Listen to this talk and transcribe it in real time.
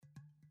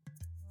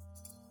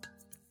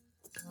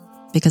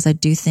because I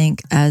do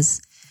think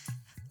as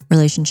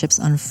relationships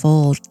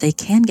unfold, they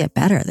can get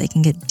better. They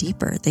can get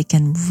deeper. They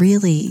can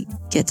really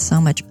get so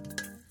much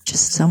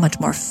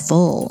more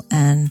full.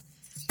 And,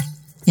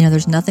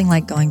 there's nothing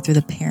like going through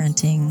the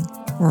parenting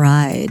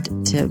ride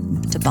to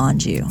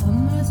bond you.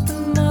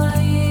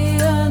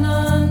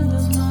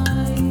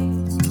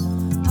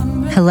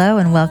 Hello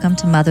and welcome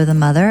to Mother the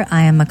Mother.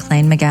 I am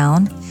McLean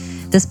McGowan.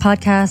 This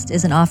podcast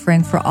is an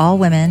offering for all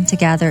women to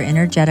gather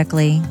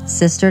energetically,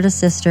 sister to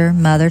sister,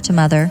 mother to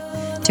mother,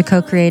 to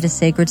co-create a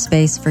sacred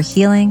space for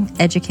healing,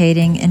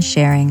 educating, and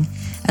sharing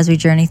as we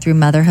journey through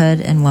motherhood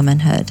and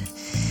womanhood.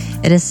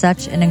 It is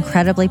such an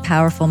incredibly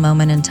powerful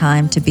moment in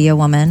time to be a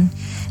woman,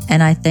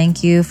 and I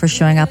thank you for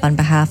showing up on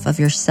behalf of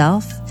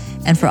yourself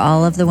and for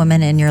all of the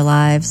women in your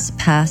lives,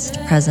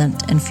 past,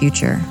 present, and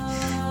future,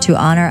 to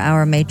honor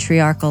our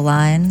matriarchal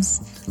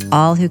lines,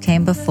 all who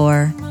came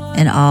before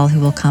and all who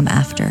will come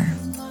after.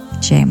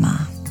 Jai Ma.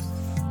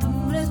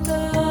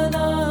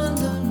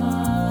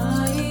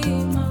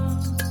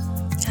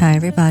 Hi,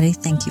 everybody.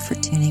 Thank you for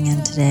tuning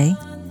in today.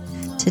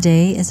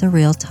 Today is a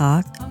real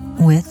talk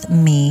with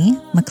me,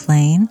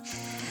 McLean,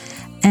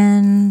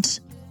 and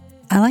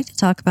I like to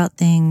talk about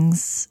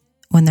things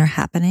when they're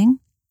happening.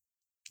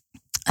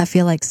 I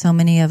feel like so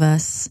many of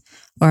us,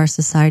 or our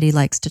society,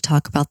 likes to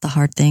talk about the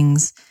hard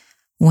things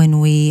when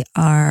we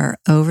are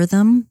over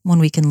them, when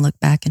we can look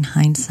back in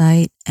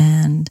hindsight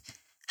and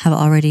have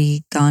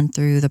already gone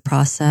through the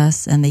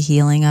process and the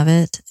healing of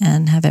it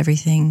and have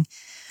everything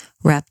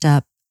wrapped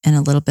up in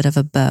a little bit of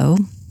a bow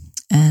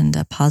and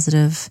a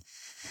positive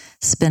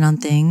spin on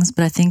things.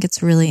 But I think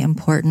it's really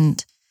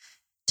important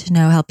to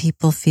know how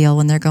people feel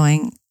when they're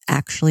going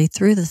actually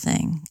through the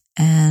thing,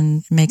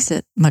 and makes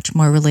it much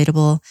more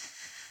relatable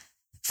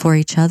for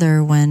each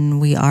other when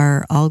we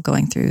are all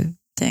going through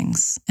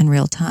things in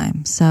real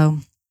time. So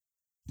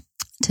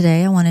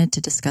today I wanted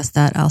to discuss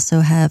that. I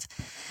also have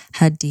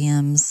had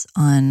DMs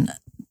on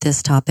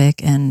this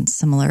topic and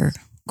similar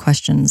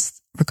questions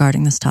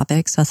regarding this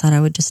topic, so I thought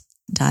I would just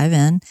dive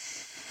in.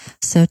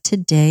 So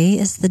today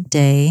is the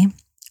day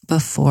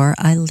before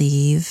I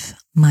leave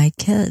my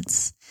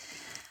kids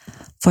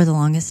for the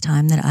longest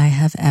time that I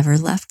have ever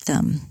left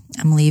them.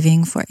 I'm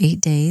leaving for 8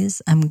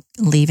 days. I'm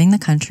leaving the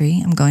country.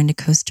 I'm going to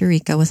Costa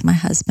Rica with my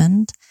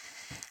husband,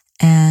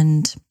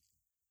 and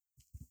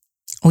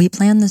we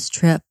planned this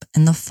trip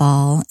in the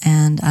fall,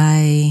 and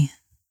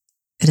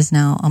it is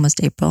now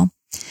almost April,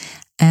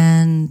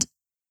 and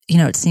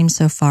it seems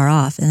so far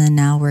off, and then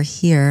now we're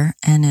here,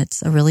 and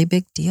it's a really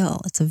big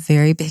deal. It's a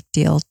very big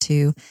deal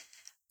to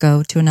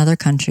go to another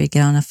country,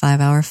 get on a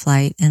 5-hour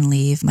flight, and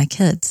leave my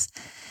kids,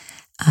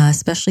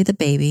 especially the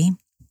baby,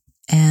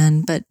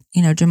 but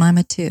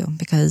Jemima too,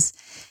 because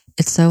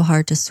it's so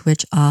hard to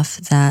switch off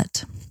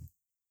that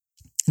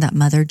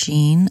mother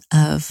gene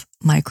of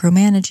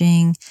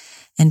micromanaging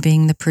and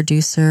being the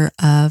producer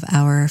of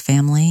our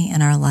family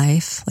and our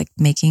life, like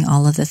making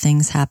all of the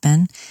things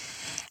happen.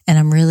 And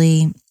I'm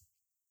really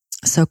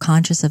so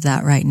conscious of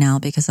that right now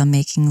because I'm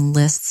making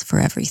lists for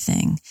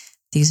everything.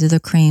 These are the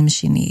creams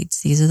she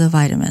needs. These are the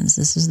vitamins.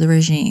 This is the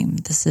regime.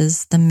 This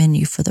is the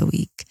menu for the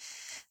week.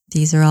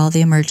 These are all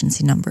the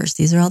emergency numbers.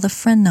 These are all the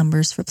friend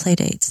numbers for play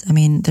dates. I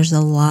mean, there's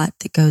a lot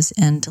that goes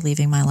into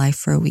leaving my life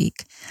for a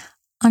week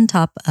on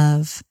top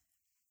of,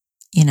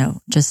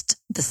 just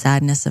the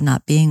sadness of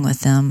not being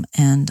with them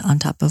and on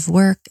top of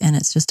work. And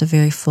it's just a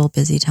very full,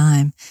 busy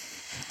time.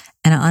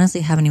 And I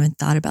honestly haven't even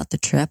thought about the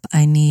trip.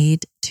 I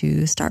need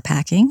to start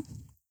packing.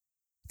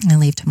 I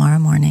leave tomorrow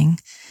morning,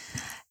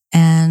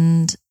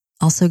 and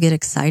also get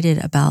excited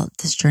about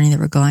this journey that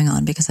we're going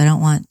on, because I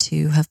don't want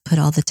to have put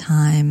all the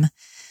time,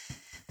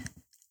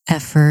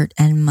 effort,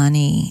 and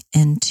money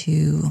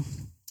into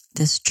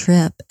this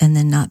trip and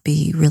then not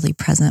be really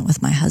present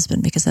with my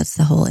husband, because that's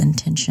the whole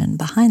intention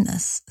behind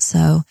this.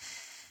 So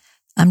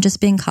I'm just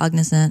being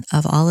cognizant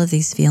of all of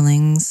these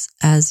feelings.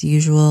 As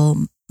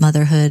usual,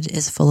 motherhood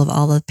is full of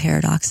all the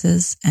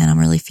paradoxes, and I'm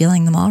really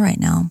feeling them all right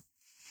now.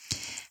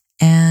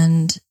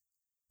 And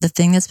the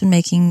thing that's been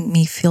making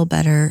me feel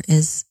better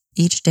is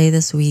each day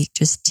this week,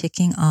 just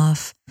ticking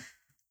off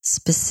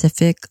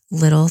specific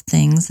little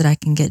things that I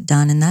can get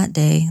done in that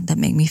day that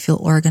make me feel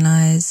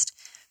organized.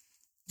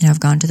 I've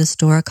gone to the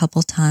store a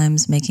couple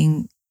times,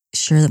 making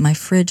sure that my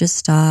fridge is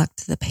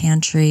stocked, the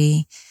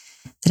pantry,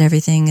 that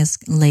everything is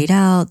laid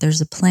out. There's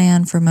a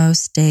plan for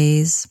most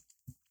days.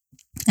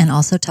 And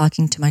also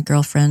talking to my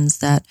girlfriends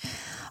that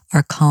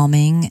are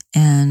calming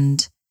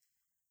and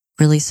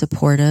really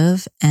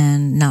supportive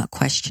and not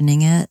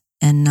questioning it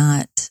and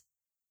not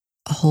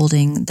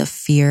holding the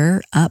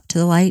fear up to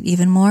the light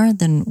even more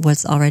than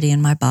what's already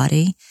in my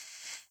body.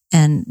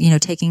 And,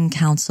 taking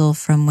counsel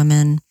from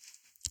women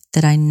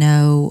that I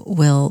know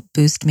will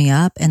boost me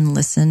up and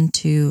listen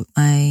to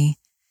my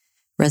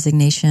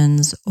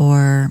resignations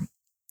or,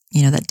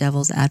 that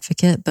devil's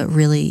advocate, but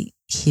really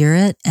hear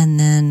it and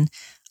then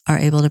are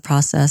able to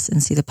process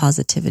and see the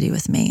positivity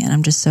with me. And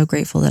I'm just so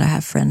grateful that I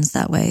have friends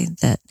that way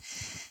that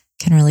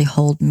can really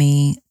hold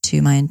me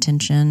to my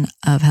intention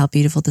of how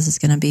beautiful this is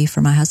going to be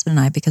for my husband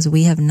and I, because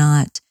we have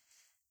not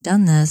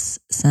done this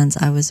since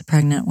I was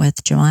pregnant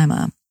with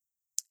Jemima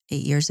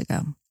 8 years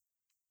ago.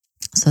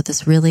 So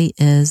this really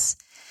is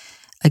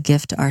a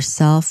gift to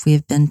ourselves.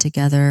 We've been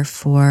together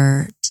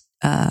for,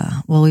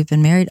 we've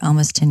been married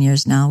almost 10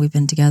 years now. We've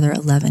been together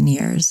 11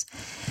 years.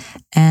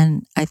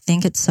 And I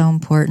think it's so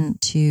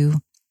important to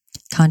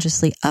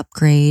consciously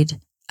upgrade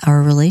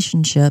our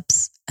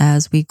relationships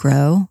as we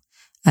grow,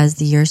 as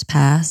the years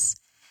pass,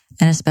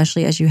 and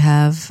especially as you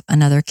have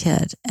another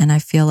kid. And I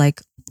feel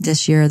like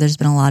this year there's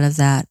been a lot of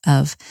that,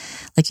 of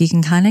like you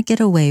can kind of get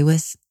away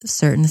with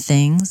certain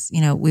things.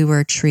 You know, we were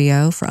a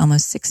trio for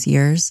almost 6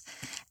 years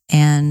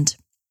and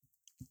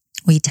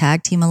we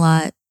tag team a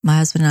lot. My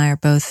husband and I are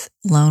both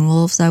lone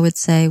wolves, I would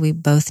say. We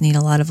both need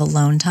a lot of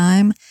alone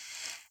time.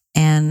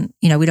 And,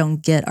 you know, we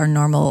don't get our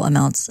normal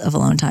amounts of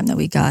alone time that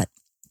we got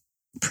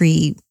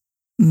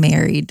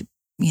pre-married,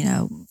 you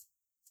know,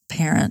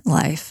 parent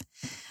life.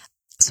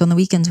 So on the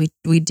weekends,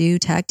 we do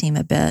tag team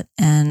a bit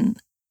and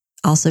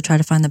also try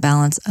to find the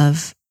balance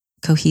of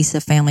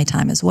cohesive family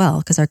time as well,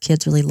 because our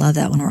kids really love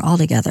that when we're all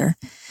together.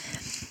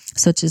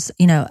 So it's just,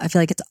 you know, I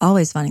feel like it's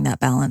always finding that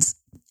balance.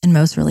 In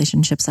most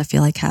relationships, I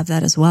feel like have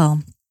that as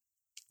well.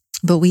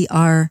 But we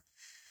are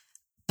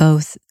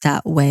both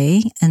that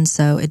way. And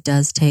so it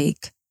does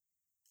take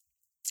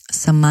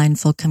some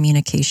mindful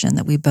communication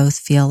that we both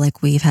feel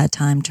like we've had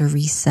time to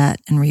reset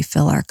and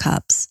refill our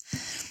cups.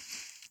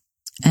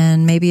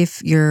 And maybe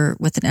if you're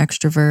with an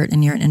extrovert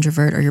and you're an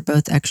introvert, or you're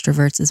both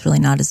extroverts, it's really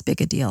not as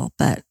big a deal.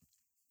 But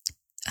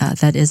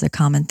that is a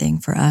common thing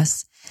for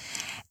us.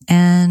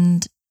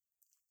 And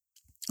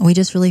we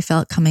just really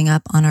felt coming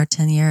up on our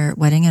 10-year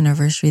wedding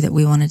anniversary that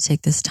we wanted to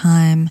take this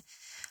time.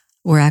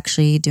 We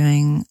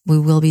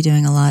will be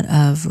doing a lot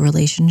of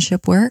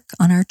relationship work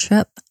on our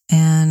trip.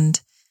 And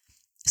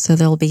so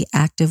there'll be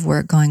active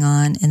work going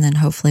on, and then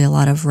hopefully a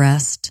lot of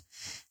rest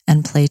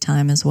and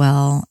playtime as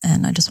well.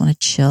 And I just want to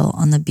chill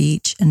on the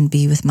beach and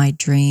be with my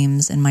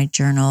dreams and my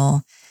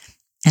journal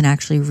and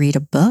actually read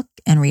a book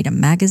and read a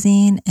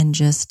magazine and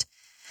just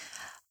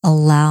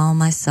allow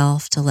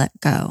myself to let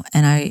go.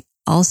 And I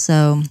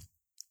also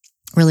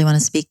really want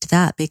to speak to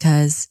that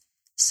because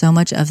so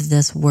much of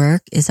this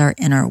work is our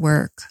inner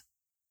work.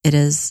 It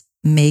is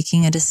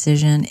making a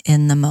decision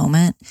in the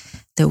moment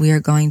that we are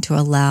going to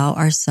allow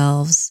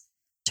ourselves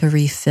to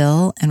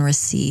refill and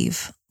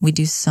receive. We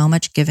do so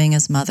much giving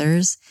as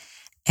mothers,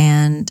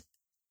 and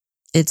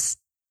it's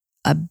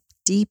a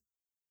deep,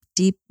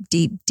 deep,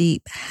 deep,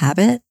 deep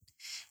habit.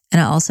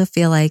 And I also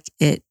feel like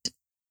it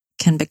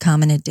can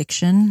become an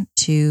addiction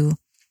to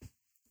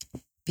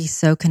be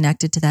so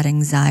connected to that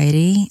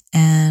anxiety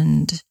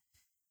and,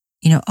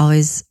 you know,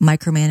 always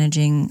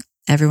micromanaging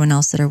everyone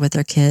else that are with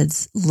their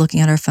kids, looking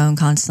at our phone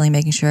constantly,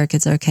 making sure our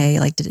kids are okay.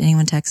 Like, did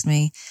anyone text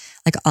me?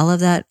 Like all of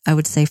that, I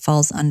would say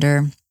falls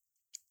under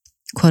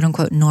quote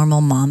unquote normal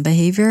mom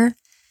behavior.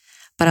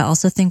 But I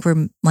also think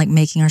we're like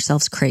making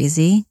ourselves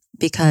crazy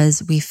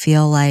because we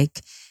feel like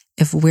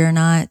if we're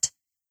not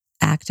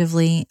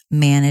actively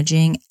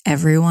managing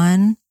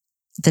everyone,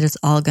 that it's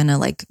all going to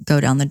like go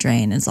down the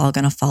drain. It's all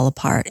going to fall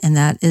apart. And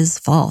that is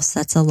false.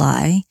 That's a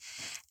lie.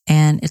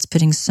 And it's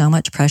putting so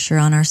much pressure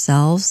on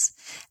ourselves.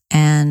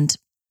 And,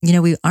 you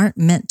know, we aren't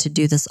meant to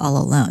do this all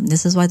alone.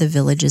 This is why the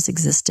villages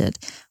existed.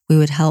 We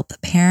would help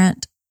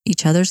parent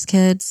each other's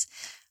kids,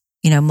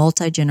 you know,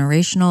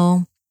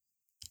 multi-generational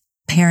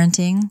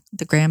parenting,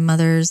 the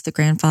grandmothers, the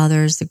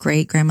grandfathers, the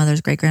great-grandmothers,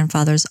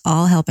 great-grandfathers,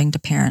 all helping to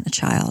parent a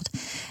child.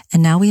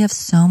 And now we have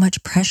so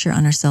much pressure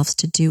on ourselves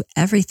to do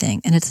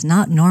everything, and it's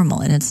not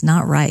normal and it's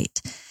not right.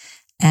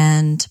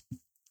 And,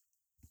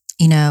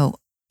 you know,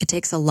 it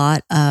takes a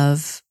lot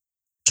of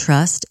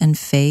trust and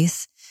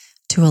faith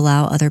to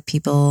allow other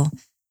people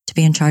to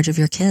be in charge of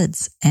your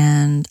kids.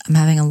 And I'm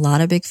having a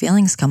lot of big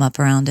feelings come up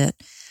around it.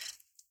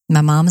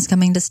 My mom is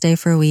coming to stay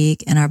for a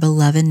week, and our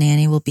beloved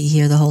nanny will be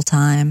here the whole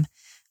time,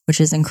 which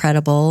is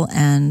incredible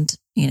and,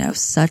 you know,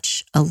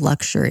 such a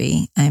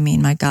luxury. I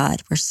mean, my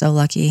God, we're so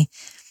lucky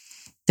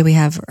that we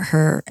have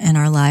her in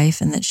our life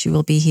and that she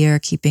will be here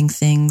keeping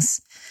things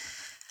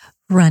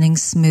running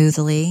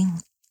smoothly.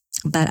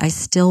 But I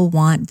still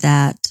want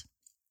that.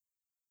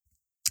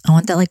 I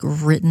want that like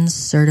written,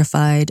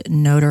 certified,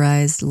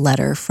 notarized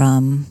letter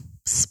from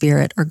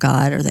Spirit or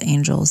God or the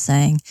angels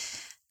saying,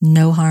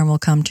 no harm will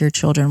come to your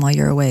children while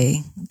you're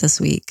away this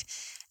week.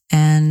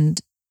 And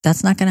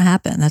that's not going to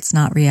happen. That's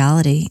not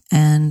reality.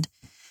 And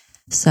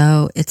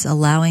so it's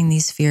allowing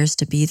these fears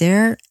to be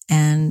there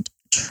and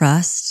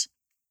trust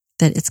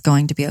that it's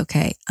going to be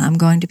okay. I'm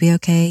going to be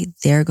okay.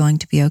 They're going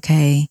to be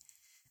okay.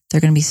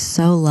 They're going to be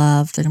so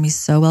loved. They're going to be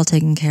so well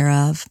taken care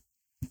of.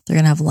 They're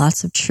going to have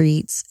lots of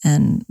treats.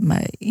 And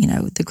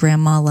the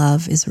grandma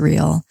love is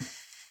real.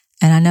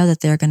 And I know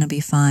that they're going to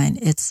be fine.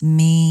 It's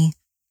me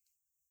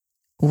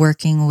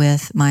working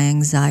with my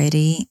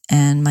anxiety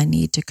and my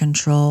need to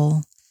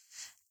control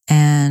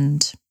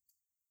and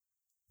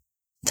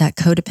that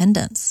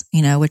codependence,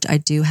 which I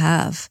do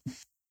have.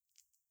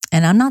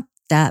 And I'm not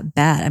that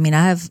bad. I mean,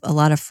 I have a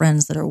lot of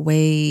friends that are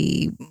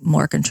way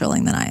more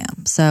controlling than I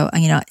am. So,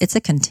 it's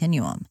a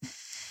continuum.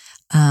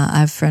 I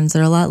have friends that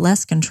are a lot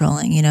less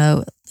controlling.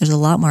 There's a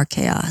lot more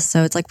chaos.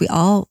 So it's like we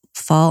all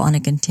fall on a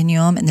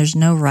continuum, and there's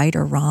no right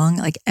or wrong.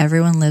 Like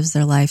everyone lives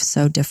their life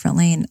so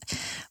differently, and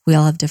we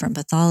all have different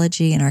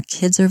pathology, and our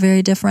kids are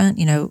very different.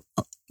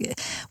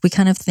 We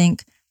kind of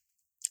think,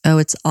 oh,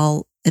 it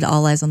all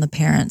lies on the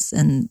parents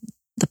and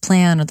the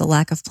plan or the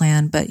lack of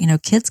plan. But,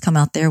 kids come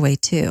out their way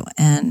too,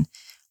 and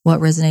what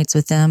resonates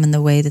with them and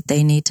the way that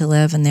they need to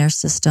live in their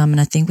system.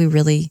 And I think we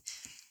really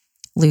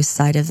lose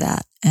sight of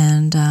that.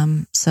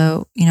 And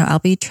so, I'll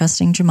be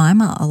trusting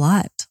Jemima a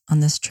lot on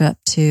this trip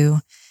to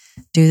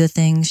do the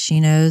things she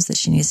knows that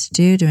she needs to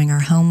do, doing her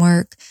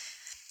homework,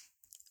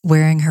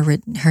 wearing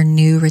her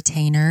new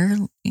retainer.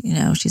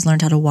 She's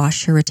learned how to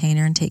wash her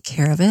retainer and take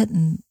care of it,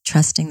 and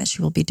trusting that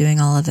she will be doing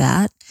all of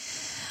that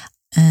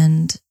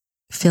and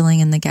filling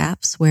in the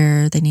gaps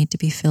where they need to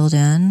be filled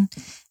in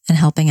and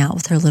helping out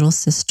with her little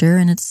sister.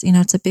 And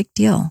it's a big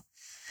deal.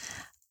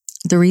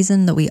 The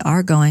reason that we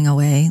are going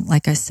away,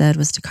 like I said,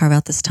 was to carve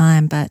out this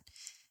time, but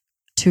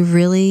to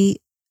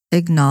really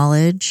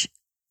acknowledge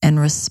and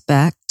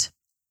respect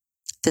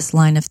this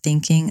line of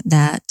thinking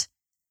that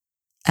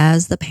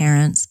as the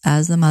parents,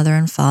 as the mother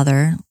and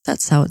father,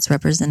 that's how it's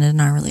represented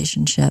in our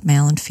relationship,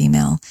 male and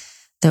female,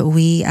 that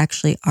we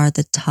actually are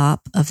the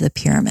top of the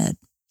pyramid.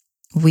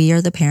 We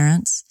are the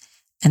parents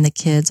and the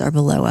kids are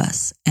below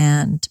us.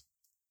 And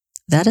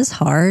that is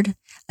hard.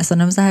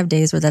 Sometimes I have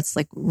days where that's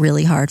like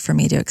really hard for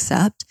me to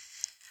accept.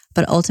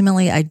 But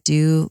ultimately, I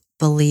do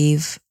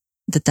believe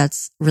that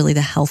that's really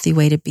the healthy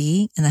way to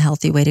be and the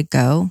healthy way to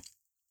go.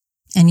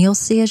 And you'll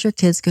see as your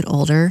kids get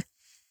older,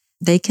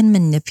 they can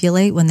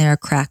manipulate when there are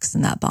cracks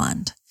in that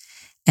bond.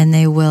 And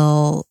they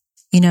will,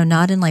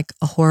 not in like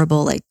a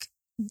horrible, like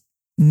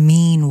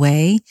mean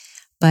way,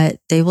 but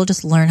they will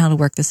just learn how to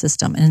work the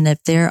system. And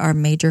if there are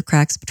major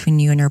cracks between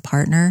you and your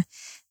partner,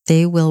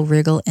 they will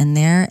wriggle in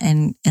there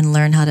and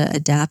learn how to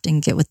adapt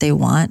and get what they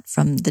want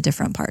from the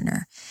different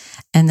partner.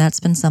 And that's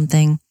been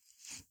something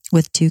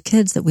with 2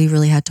 kids that we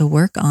really had to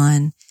work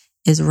on,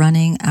 is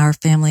running our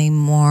family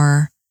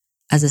more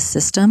as a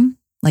system,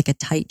 like a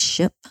tight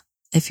ship,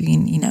 if you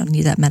need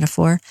that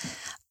metaphor.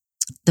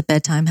 The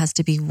bedtime has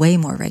to be way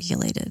more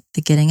regulated.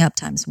 The getting up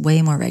time's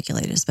way more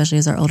regulated, especially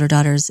as our older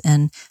daughter's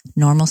in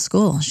normal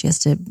school. She has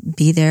to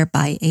be there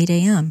by 8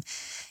 a.m.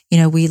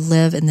 We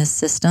live in this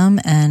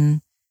system,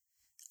 and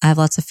I have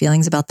lots of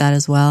feelings about that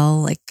as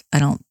well. Like, I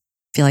don't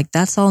feel like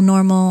that's all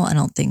normal. I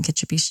don't think it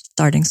should be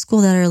starting school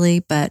that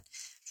early, but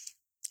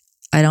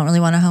I don't really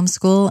want to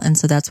homeschool. And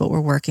so that's what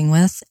we're working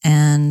with.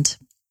 And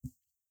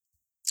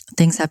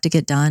things have to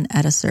get done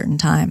at a certain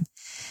time.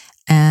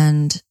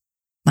 And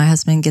my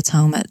husband gets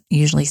home at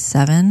usually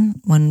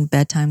 7 when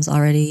bedtime's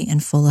already in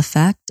full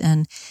effect.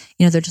 And,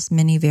 there are just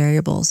many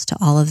variables to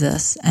all of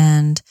this.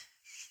 And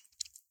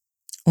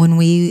when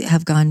we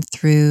have gone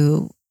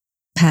through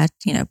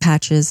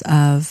patches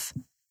of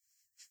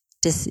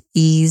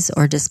dis-ease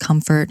or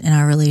discomfort in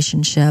our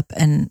relationship,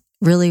 and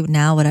really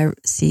now what I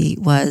see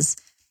was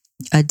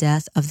a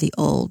death of the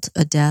old,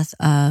 a death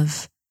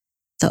of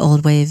the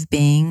old way of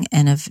being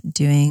and of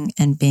doing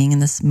and being in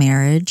this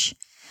marriage.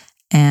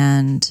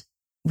 And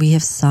we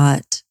have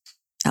sought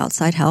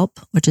outside help,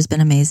 which has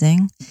been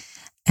amazing.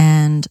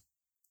 And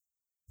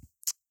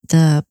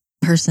the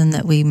person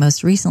that we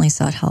most recently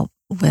sought help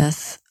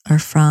with or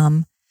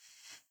from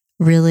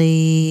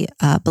really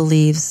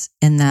believes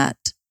in that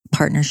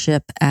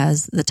partnership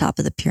as the top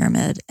of the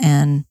pyramid.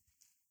 And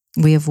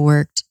we have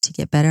worked to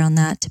get better on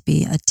that, to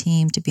be a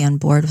team, to be on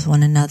board with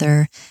one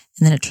another,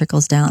 and then it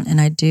trickles down.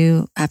 And I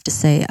do have to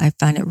say, I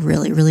find it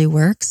really, really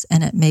works,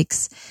 and it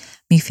makes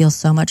me feel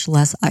so much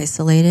less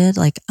isolated.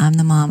 Like, I'm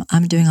the mom,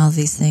 I'm doing all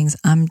these things,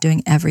 I'm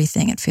doing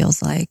everything, it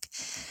feels like.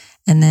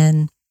 And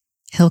then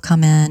he'll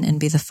come in and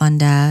be the fun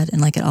dad,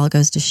 and like it all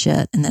goes to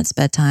shit, and then it's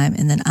bedtime,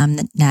 and then I'm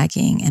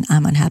nagging and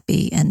I'm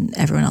unhappy and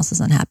everyone else is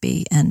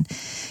unhappy. And,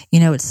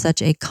 it's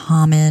such a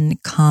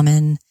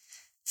common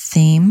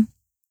theme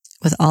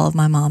with all of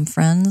my mom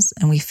friends.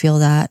 And we feel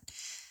that,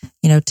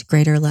 to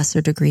greater or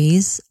lesser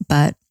degrees,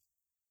 but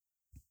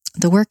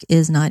the work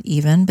is not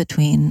even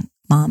between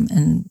mom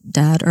and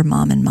dad or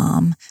mom and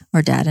mom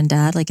or dad and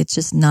dad. Like, it's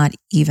just not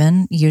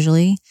even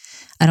usually.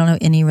 I don't know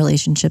any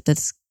relationship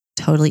that's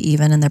totally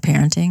even in their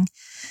parenting,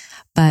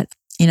 but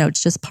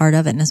it's just part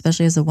of it. And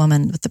especially as a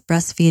woman with the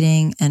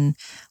breastfeeding, and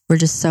we're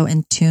just so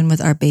in tune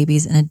with our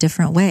babies in a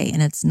different way.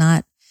 And it's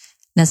not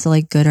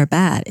necessarily good or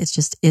bad. It's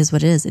just is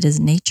what it is. It is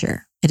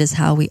nature. It is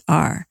how we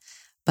are.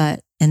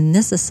 But in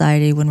this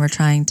society, when we're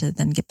trying to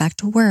then get back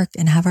to work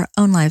and have our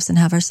own lives and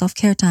have our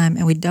self-care time,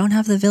 and we don't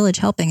have the village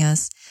helping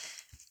us,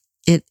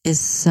 it is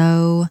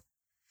so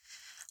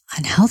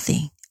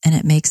unhealthy, and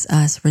it makes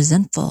us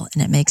resentful,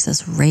 and it makes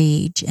us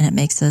rage, and it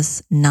makes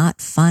us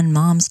not fun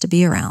moms to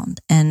be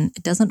around. And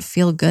it doesn't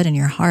feel good in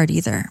your heart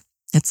either.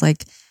 It's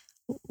like,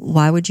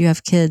 why would you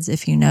have kids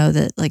if you know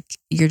that like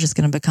you're just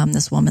going to become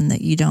this woman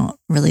that you don't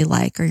really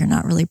like or you're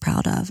not really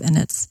proud of? And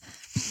it's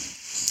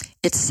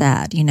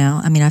sad,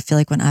 I mean, I feel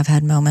like when I've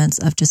had moments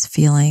of just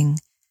feeling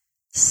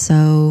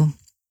so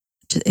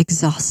just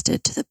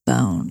exhausted to the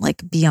bone,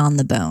 like beyond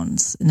the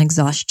bones, an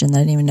exhaustion that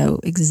I didn't even know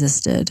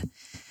existed,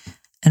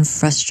 and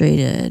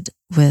frustrated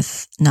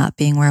with not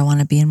being where I want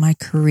to be in my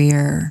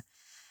career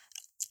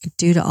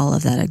due to all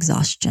of that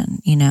exhaustion,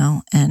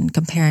 and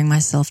comparing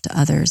myself to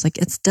others. Like,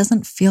 it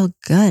doesn't feel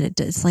good.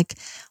 It's like,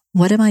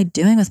 what am I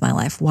doing with my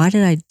life? Why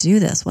did I do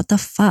this? What the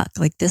fuck?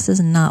 Like, this is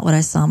not what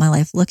I saw my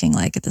life looking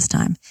like at this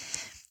time.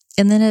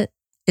 And then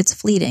it's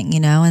fleeting,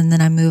 and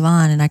then I move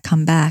on and I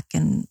come back,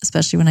 and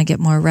especially when I get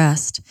more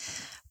rest.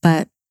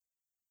 But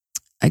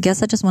I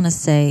guess I just want to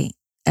say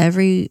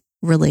every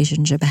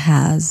relationship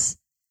has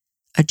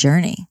a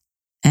journey.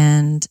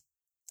 And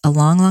a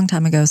long, long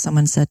time ago,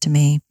 someone said to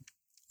me,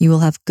 you will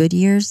have good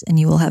years and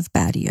you will have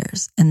bad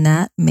years. And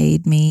that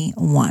made me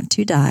want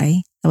to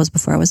die. That was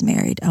before I was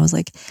married. I was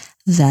like,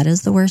 that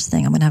is the worst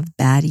thing. I'm going to have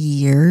bad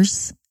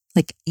years,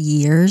 like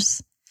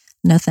years.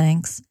 No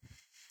thanks.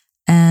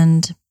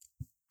 And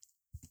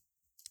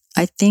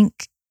I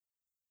think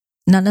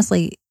not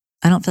necessarily,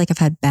 I don't feel like I've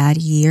had bad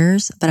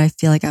years, but I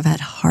feel like I've had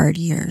hard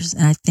years.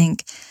 And I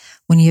think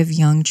when you have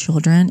young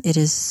children, it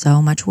is so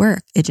much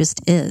work. It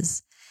just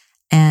is.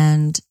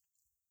 And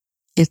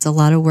it's a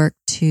lot of work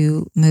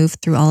to move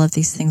through all of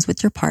these things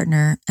with your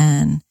partner.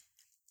 And,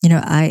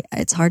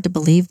 it's hard to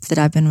believe that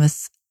I've been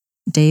with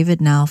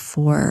David now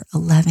for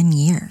 11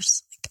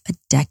 years, like a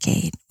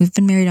decade. We've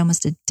been married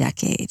almost a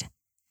decade.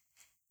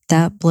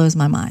 That blows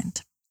my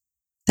mind.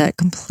 That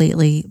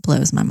completely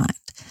blows my mind.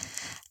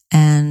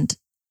 And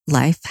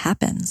life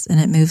happens and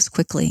it moves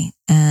quickly.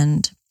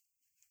 And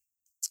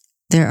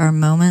there are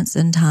moments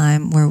in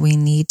time where we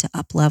need to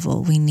up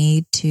level. We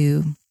need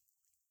to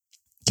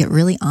get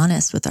really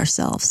honest with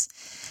ourselves.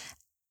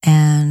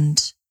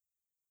 And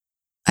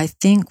I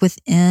think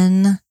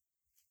within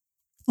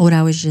what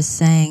I was just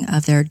saying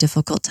of there are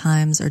difficult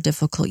times or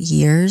difficult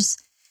years,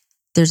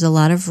 there's a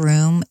lot of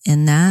room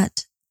in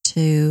that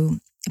to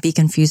be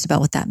confused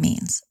about what that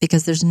means,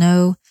 because there's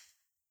no,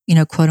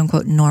 quote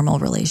unquote, normal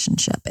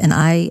relationship. And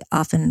I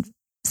often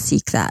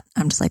seek that.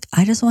 I'm just like,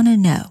 I just want to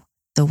know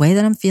the way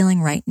that I'm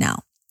feeling right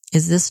now.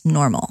 Is this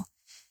normal?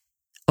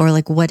 Or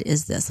like, what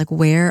is this? Like,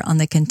 where on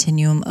the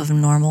continuum of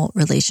normal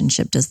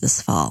relationship does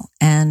this fall?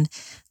 And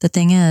the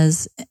thing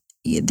is,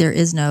 there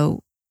is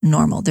no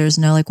normal. There's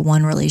no like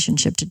one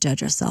relationship to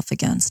judge yourself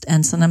against.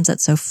 And sometimes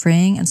that's so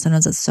freeing and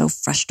sometimes it's so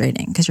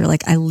frustrating, because you're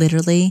like, I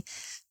literally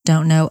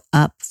don't know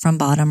up from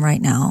bottom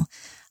right now.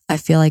 I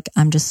feel like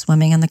I'm just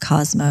swimming in the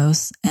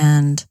cosmos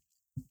and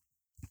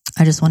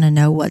I just want to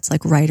know what's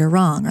like right or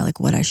wrong, or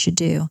like what I should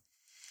do.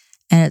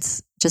 And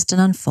it's just an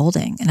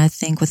unfolding. And I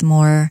think with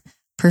more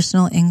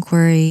personal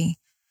inquiry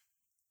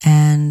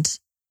and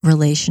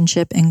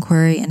relationship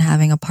inquiry and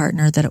having a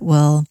partner that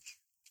will,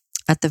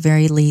 at the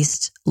very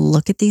least,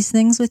 look at these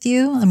things with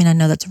you. I mean, I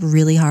know that's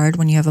really hard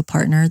when you have a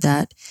partner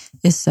that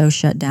is so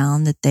shut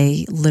down that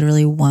they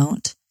literally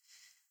won't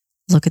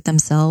look at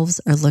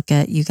themselves or look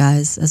at you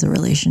guys as a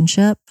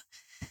relationship.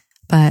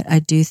 But I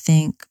do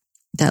think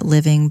that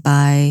living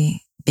by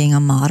being a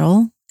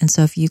model, and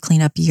so if you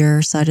clean up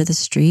your side of the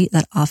street,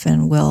 that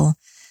often will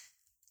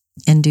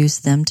induce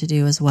them to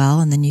do as well.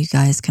 And then you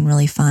guys can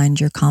really find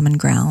your common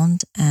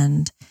ground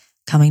and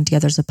coming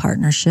together as a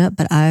partnership.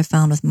 But I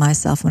found with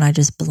myself, when I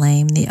just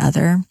blame the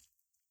other,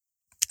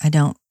 I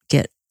don't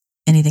get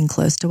anything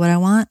close to what I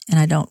want, and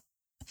I don't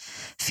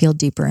feel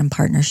deeper in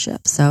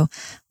partnership. So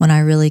when I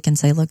really can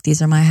say, look,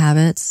 these are my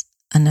habits.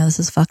 I know this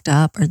is fucked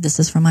up, or this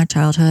is from my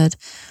childhood,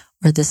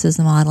 or this is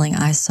the modeling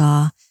I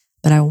saw,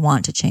 but I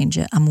want to change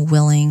it. I'm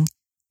willing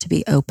to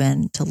be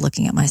open to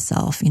looking at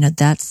myself.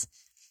 That's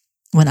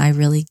when I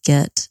really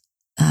get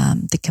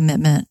the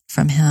commitment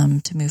from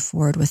him to move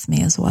forward with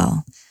me as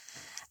well.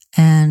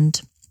 And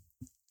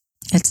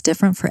it's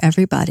different for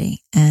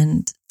everybody.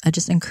 And I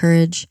just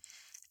encourage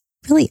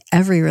really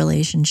every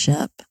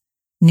relationship,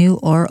 new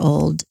or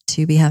old,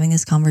 to be having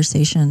these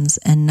conversations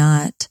and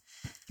not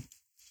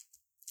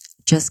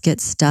just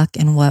get stuck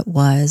in what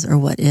was or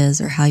what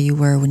is or how you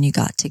were when you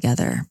got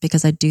together.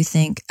 Because I do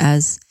think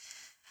as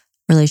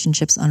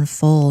relationships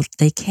unfold,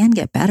 they can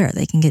get better.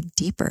 They can get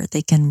deeper.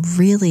 They can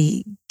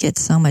really get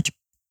so much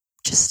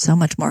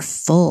more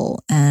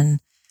full. And,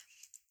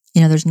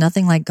 there's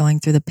nothing like going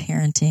through the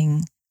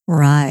parenting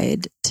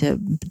ride to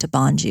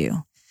bond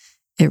you.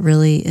 It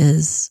really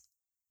is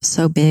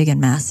so big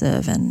and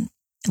massive and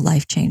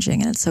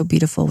life-changing. And it's so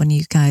beautiful when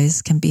you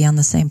guys can be on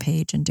the same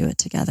page and do it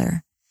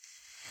together.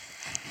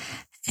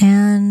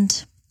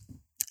 And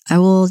I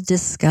will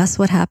discuss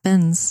what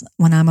happens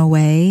when I'm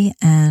away,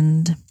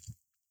 and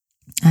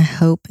I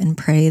hope and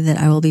pray that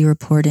I will be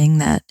reporting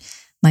that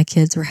my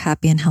kids were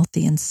happy and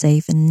healthy and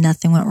safe and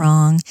nothing went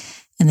wrong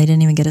and they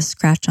didn't even get a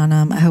scratch on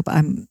them. I hope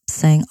I'm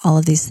saying all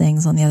of these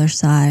things on the other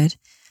side.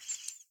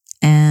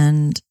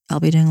 And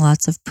I'll be doing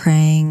lots of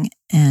praying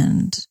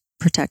and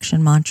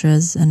protection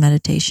mantras and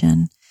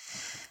meditation,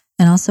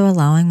 and also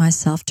allowing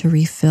myself to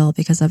refill,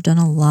 because I've done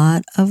a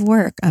lot of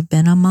work. I've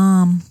been a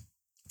mom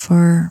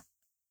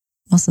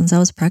since I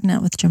was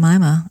pregnant with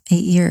Jemima,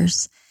 8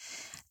 years.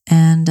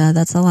 And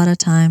that's a lot of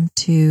time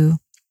to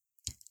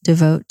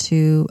devote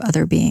to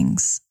other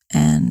beings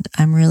And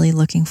I'm really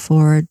looking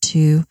forward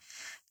to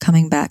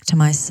coming back to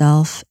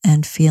myself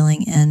and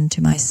feeling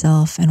into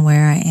myself and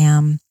where I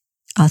am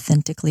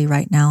authentically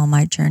right now on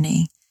my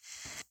journey.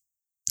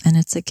 And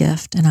it's a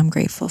gift, and I'm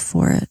grateful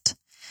for it.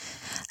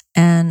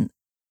 And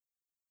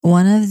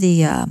one of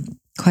the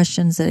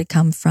questions that had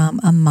come from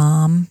a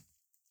mom,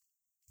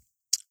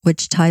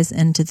 which ties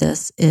into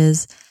this,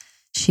 is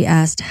she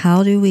asked,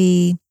 how do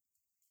we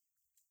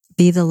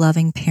be the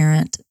loving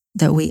parent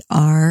that we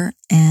are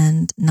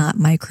and not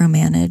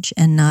micromanage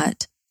and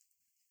not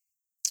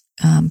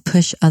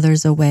push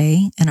others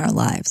away in our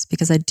lives?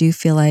 Because I do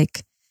feel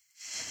like,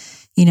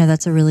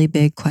 that's a really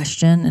big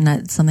question, and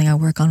that's something I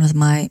work on with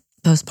my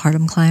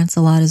postpartum clients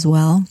a lot as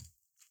well,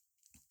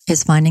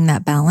 is finding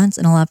that balance.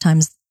 And a lot of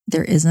times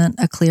there isn't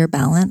a clear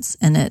balance,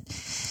 and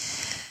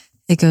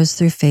it goes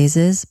through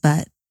phases.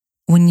 But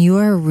when you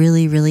are a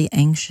really, really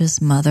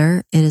anxious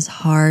mother, it is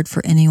hard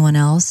for anyone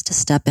else to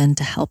step in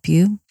to help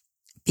you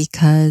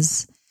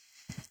because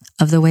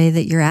of the way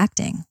that you're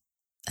acting.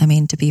 I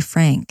mean, to be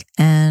frank.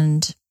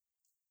 And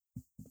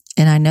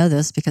I know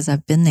this because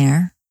I've been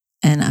there,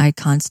 and I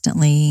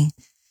constantly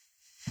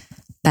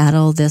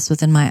battle this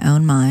within my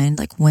own mind.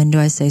 Like, when do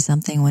I say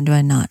something? When do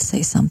I not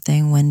say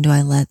something? When do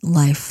I let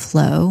life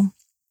flow?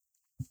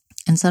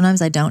 And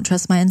sometimes I don't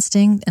trust my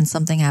instinct, and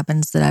something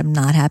happens that I'm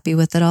not happy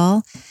with at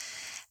all.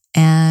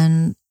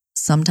 And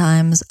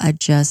sometimes I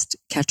just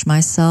catch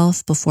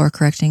myself before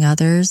correcting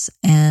others,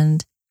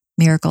 and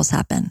miracles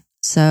happen.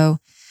 So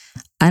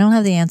I don't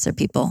have the answer,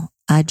 people.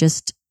 I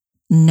just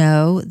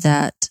know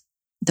that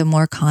the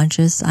more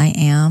conscious I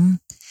am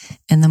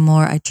and the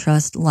more I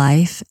trust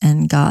life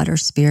and God or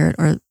spirit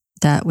or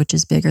that which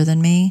is bigger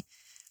than me,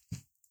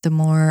 the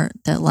more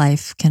that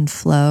life can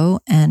flow,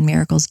 and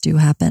miracles do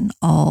happen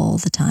all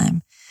the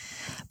time.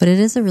 But it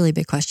is a really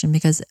big question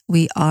because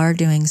we are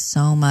doing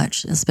so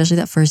much, especially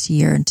that first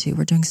year and two.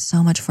 We're doing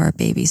so much for our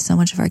babies, so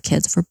much of our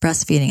kids, for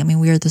breastfeeding. I mean,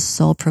 we are the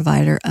sole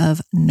provider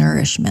of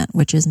nourishment,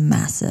 which is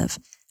massive.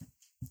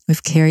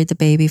 We've carried the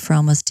baby for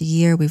almost a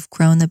year. We've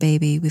grown the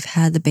baby. We've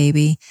had the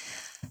baby.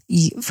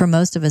 For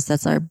most of us,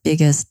 that's our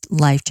biggest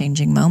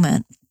life-changing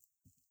moment.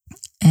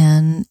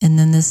 And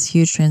then this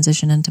huge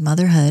transition into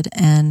motherhood,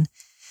 and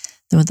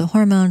then with the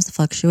hormones, the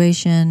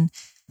fluctuation,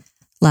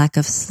 lack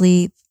of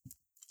sleep,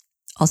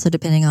 also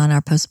depending on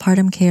our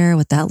postpartum care,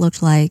 what that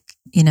looked like,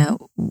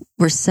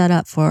 we're set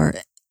up for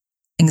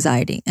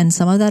anxiety. And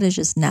some of that is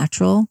just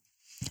natural.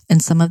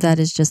 And some of that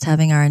is just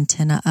having our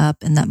antenna up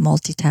and that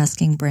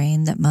multitasking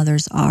brain that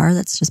mothers are.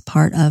 That's just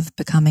part of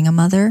becoming a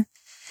mother.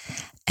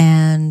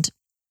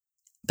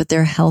 But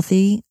there are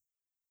healthy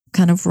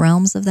kind of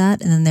realms of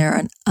that. And then there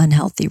are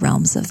unhealthy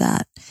realms of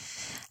that.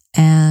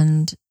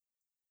 And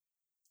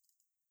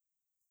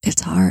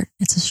it's hard.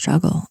 It's a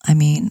struggle. I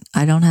mean,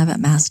 I don't have it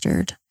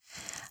mastered.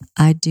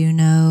 I do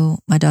know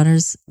my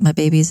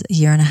baby's a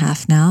year and a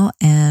half now,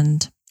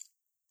 and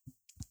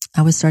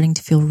I was starting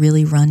to feel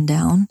really run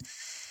down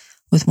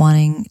with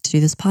wanting to do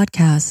this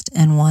podcast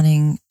and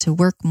wanting to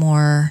work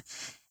more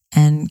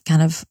and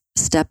kind of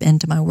step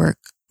into my work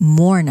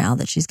more now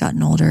that she's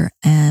gotten older,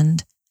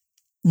 and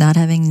not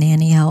having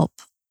nanny help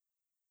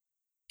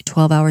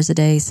 12 hours a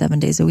day, 7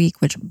 days a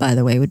week, which by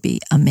the way would be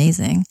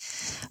amazing.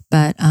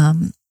 But,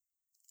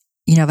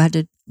 I've had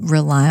to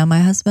rely on my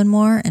husband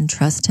more and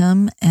trust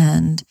him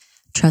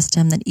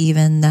that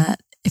even that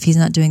if he's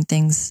not doing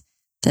things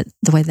that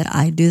the way that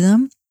I do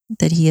them,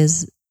 that he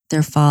is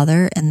their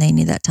father and they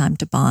need that time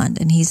to bond.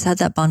 And he's had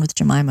that bond with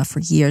Jemima for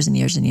years and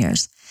years and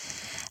years.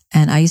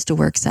 And I used to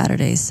work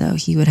Saturdays, so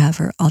he would have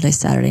her all day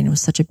Saturday. And it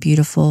was such a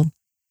beautiful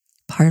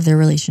part of their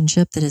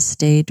relationship that has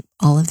stayed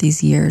all of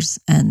these years.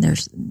 And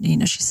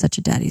she's such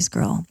a daddy's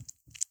girl.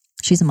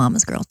 She's a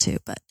mama's girl too,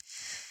 but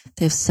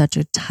they have such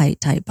a tight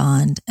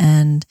bond.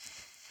 And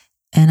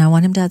I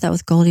want him to have that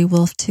with Goldie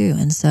Wolf too.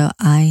 And so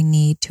I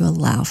need to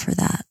allow for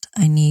that.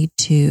 I need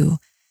to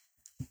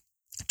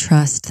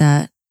trust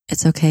that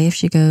it's okay if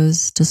she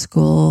goes to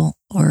school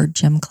or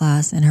gym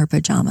class in her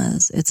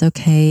pajamas. It's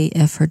okay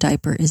if her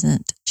diaper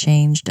isn't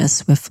changed as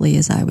swiftly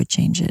as I would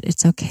change it.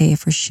 It's okay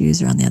if her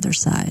shoes are on the other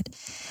side.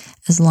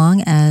 As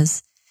long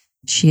as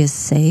she is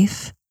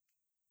safe,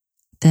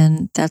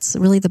 then that's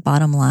really the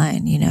bottom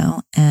line,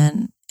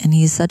 and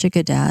he's such a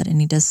good dad,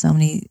 and he does so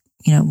many,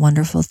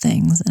 wonderful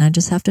things. And I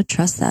just have to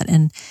trust that.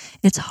 And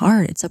it's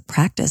hard. It's a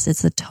practice.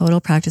 It's a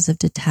total practice of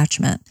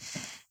detachment.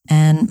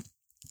 And,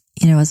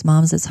 as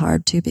moms, it's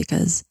hard too,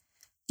 because,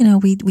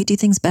 we do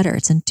things better.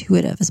 It's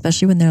intuitive,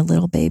 especially when they're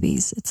little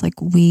babies. It's like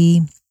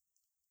we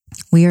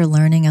are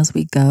learning as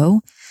we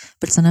go,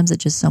 but sometimes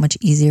it's just so much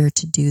easier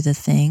to do the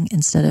thing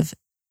instead of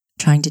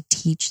trying to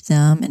teach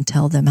them and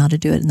tell them how to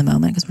do it in the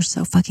moment, because we're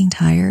so fucking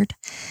tired.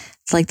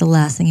 It's like the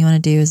last thing you want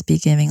to do is be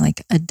giving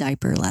like a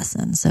diaper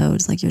lesson. So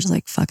it's like, you're just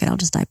like, fuck it, I'll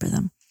just diaper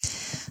them.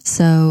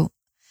 So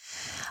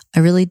I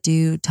really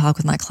do talk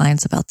with my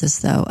clients about this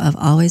though, of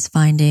always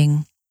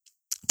finding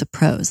the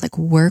pros, like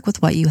work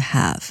with what you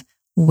have.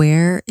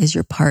 Where is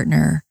your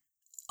partner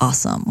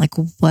awesome? Like,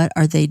 what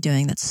are they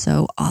doing that's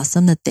so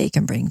awesome that they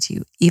can bring to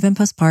you? Even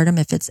postpartum,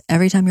 if it's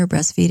every time you're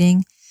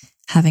breastfeeding,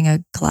 having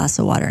a glass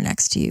of water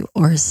next to you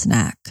or a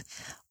snack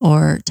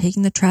or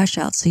taking the trash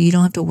out so you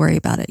don't have to worry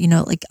about it.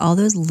 Like all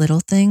those little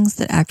things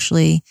that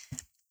actually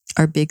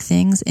are big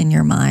things in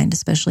your mind,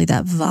 especially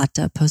that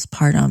vata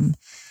postpartum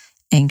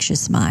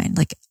anxious mind.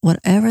 Like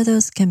whatever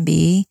those can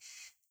be,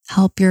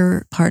 help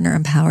your partner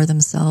empower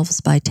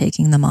themselves by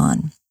taking them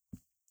on.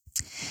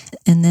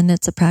 And then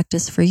it's a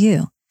practice for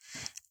you.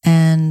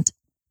 And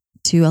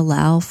to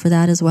allow for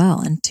that as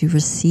well and to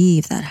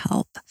receive that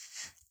help.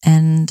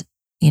 And,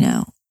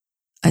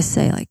 I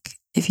say, like,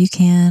 if you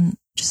can,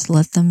 just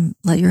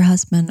let your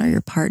husband or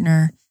your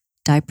partner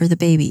diaper the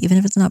baby, even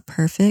if it's not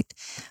perfect.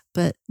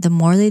 But the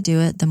more they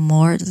do it, the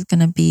more it's going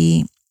to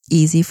be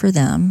easy for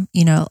them.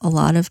 A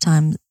lot of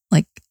times,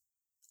 like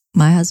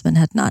my husband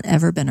had not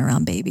ever been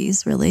around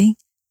babies really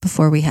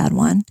before we had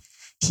one.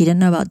 He didn't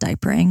know about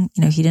diapering.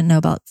 He didn't know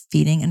about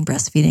feeding and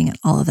breastfeeding and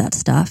all of that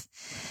stuff.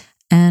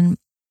 And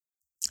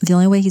the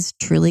only way he's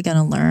truly going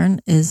to learn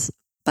is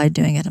by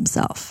doing it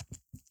himself.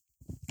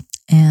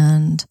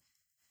 And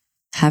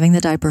having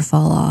the diaper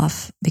fall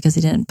off because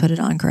he didn't put it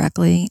on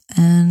correctly.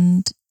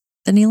 And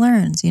then he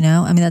learns,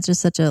 that's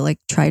just such a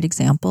trite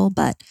example,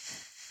 but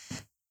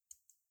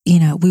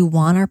we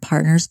want our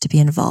partners to be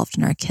involved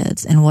in our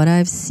kids. And what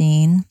I've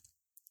seen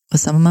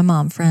with some of my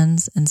mom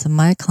friends and some of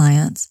my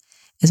clients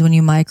is when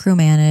you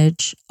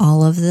micromanage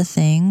all of the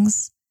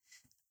things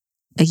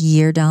a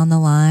year down the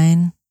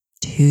line,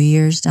 2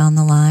 years down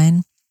the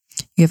line,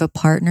 you have a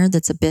partner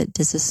that's a bit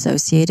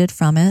disassociated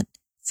from it,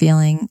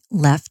 feeling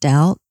left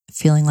out,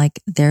 feeling like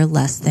they're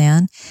less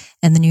than.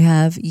 And then you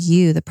have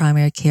you, the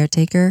primary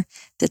caretaker,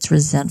 that's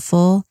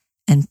resentful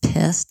and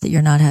pissed that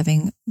you're not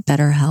having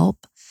better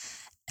help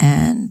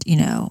and,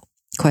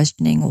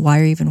 questioning why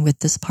you're even with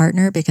this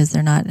partner because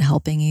they're not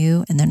helping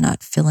you and they're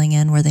not filling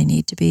in where they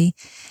need to be.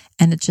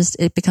 And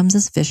it becomes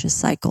this vicious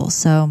cycle.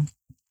 So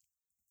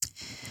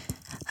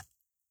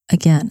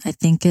again, I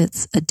think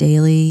it's a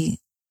daily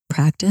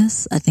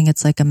practice. I think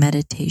it's like a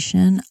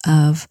meditation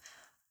of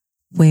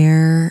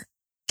where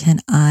can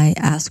I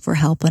ask for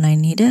help when I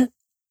need it?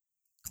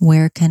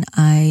 Where can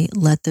I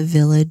let the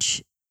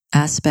village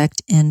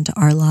aspect into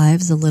our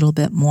lives a little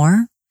bit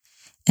more?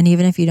 And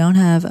even if you don't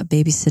have a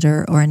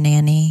babysitter or a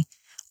nanny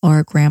or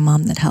a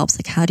grandmom that helps,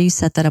 like how do you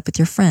set that up with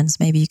your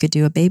friends? Maybe you could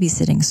do a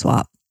babysitting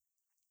swap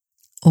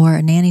or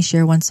a nanny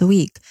share once a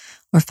week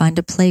or find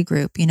a play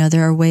group.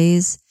 There are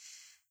ways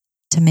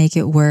to make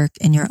it work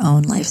in your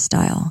own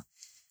lifestyle.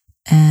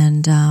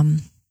 And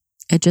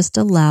it just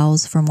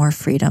allows for more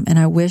freedom. And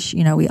I wish,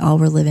 we all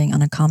were living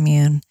on a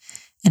commune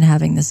and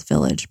having this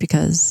village,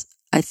 because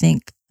I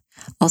think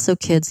also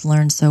kids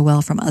learn so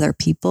well from other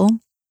people.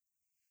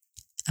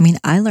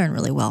 I learn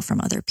really well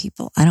from other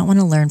people. I don't want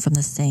to learn from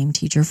the same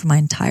teacher for my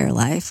entire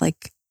life.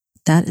 Like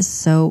that is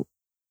so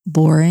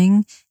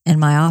boring and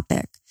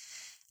myopic.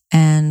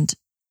 And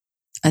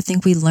I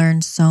think we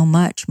learn so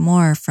much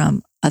more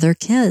from other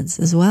kids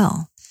as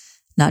well.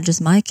 Not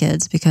just my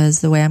kids,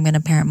 because the way I'm going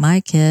to parent my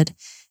kid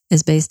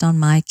is based on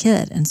my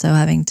kid. And so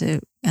having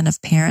to kind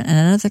of parent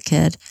another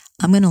kid,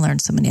 I'm going to learn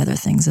so many other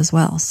things as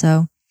well.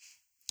 So,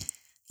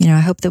 I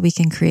hope that we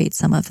can create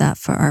some of that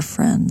for our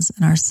friends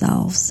and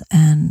ourselves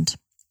and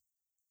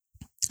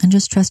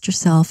just trust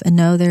yourself and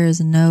know there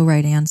is no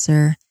right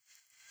answer.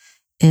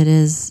 It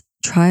is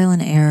trial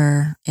and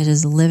error. It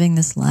is living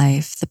this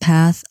life. The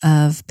path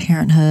of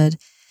parenthood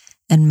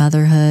and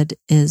motherhood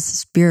is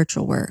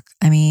spiritual work.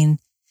 It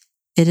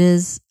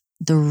is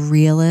the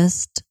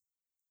realest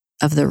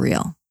of the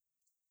real.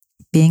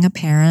 Being a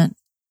parent,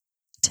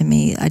 to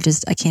me, I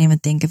can't even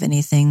think of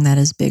anything that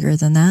is bigger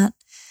than that.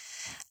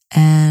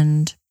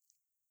 And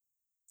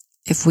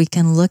if we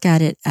can look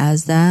at it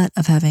as that,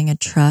 of having a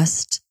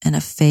trust and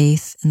a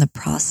faith in the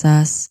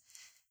process,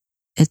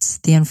 it's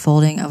the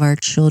unfolding of our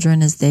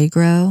children as they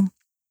grow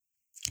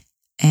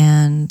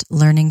and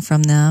learning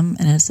from them.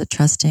 And it's a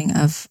trusting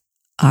of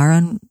our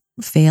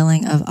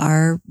unfailing of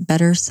our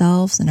better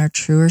selves and our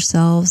truer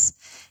selves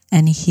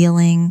and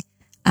healing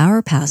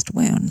our past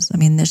wounds.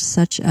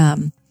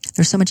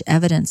 There's so much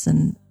evidence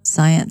and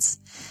science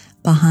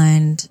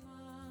behind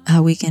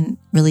how we can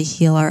really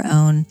heal our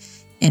own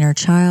inner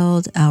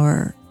child,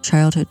 our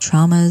childhood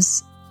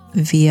traumas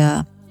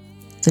via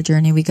the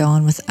journey we go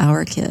on with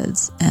our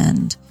kids.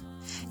 And,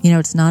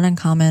 it's not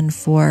uncommon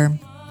for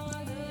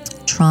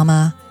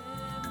trauma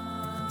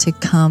to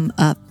come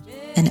up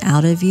and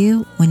out of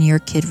you when your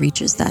kid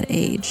reaches that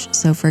age.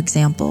 So for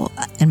example,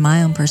 in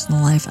my own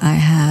personal life, I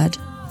had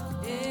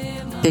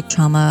big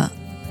trauma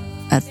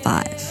at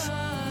 5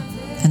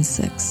 and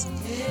 6.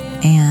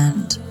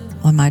 And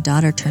when my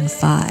daughter turned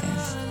 5,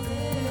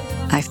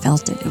 I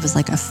felt it. It was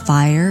like a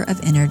fire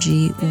of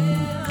energy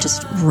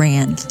just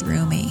ran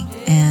through me.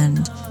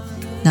 And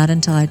not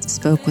until I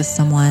spoke with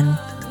someone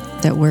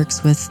that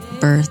works with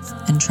birth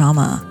and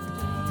trauma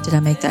did I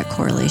make that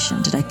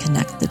correlation. Did I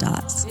connect the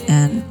dots?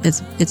 And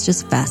it's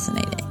just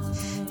fascinating,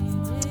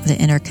 the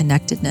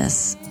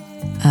interconnectedness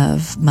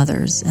of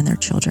mothers and their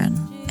children.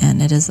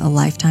 And it is a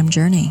lifetime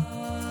journey.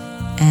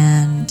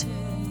 And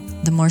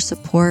the more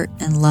support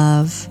and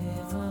love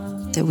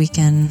that we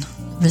can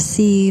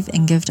receive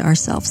and give to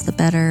ourselves, the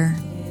better.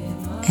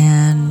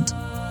 And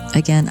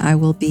again, I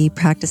will be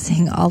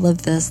practicing all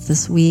of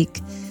this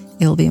week.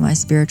 It will be my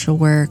spiritual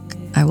work.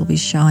 I will be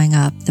showing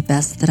up the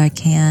best that I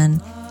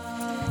can.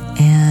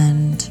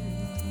 And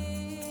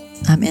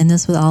I'm in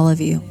this with all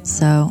of you.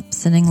 So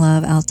sending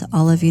love out to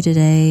all of you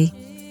today.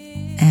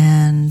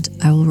 And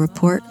I will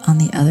report on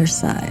the other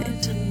side.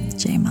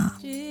 Jema.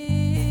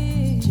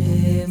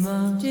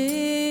 Jema.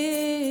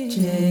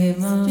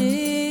 Jema.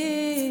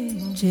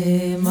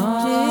 Jema.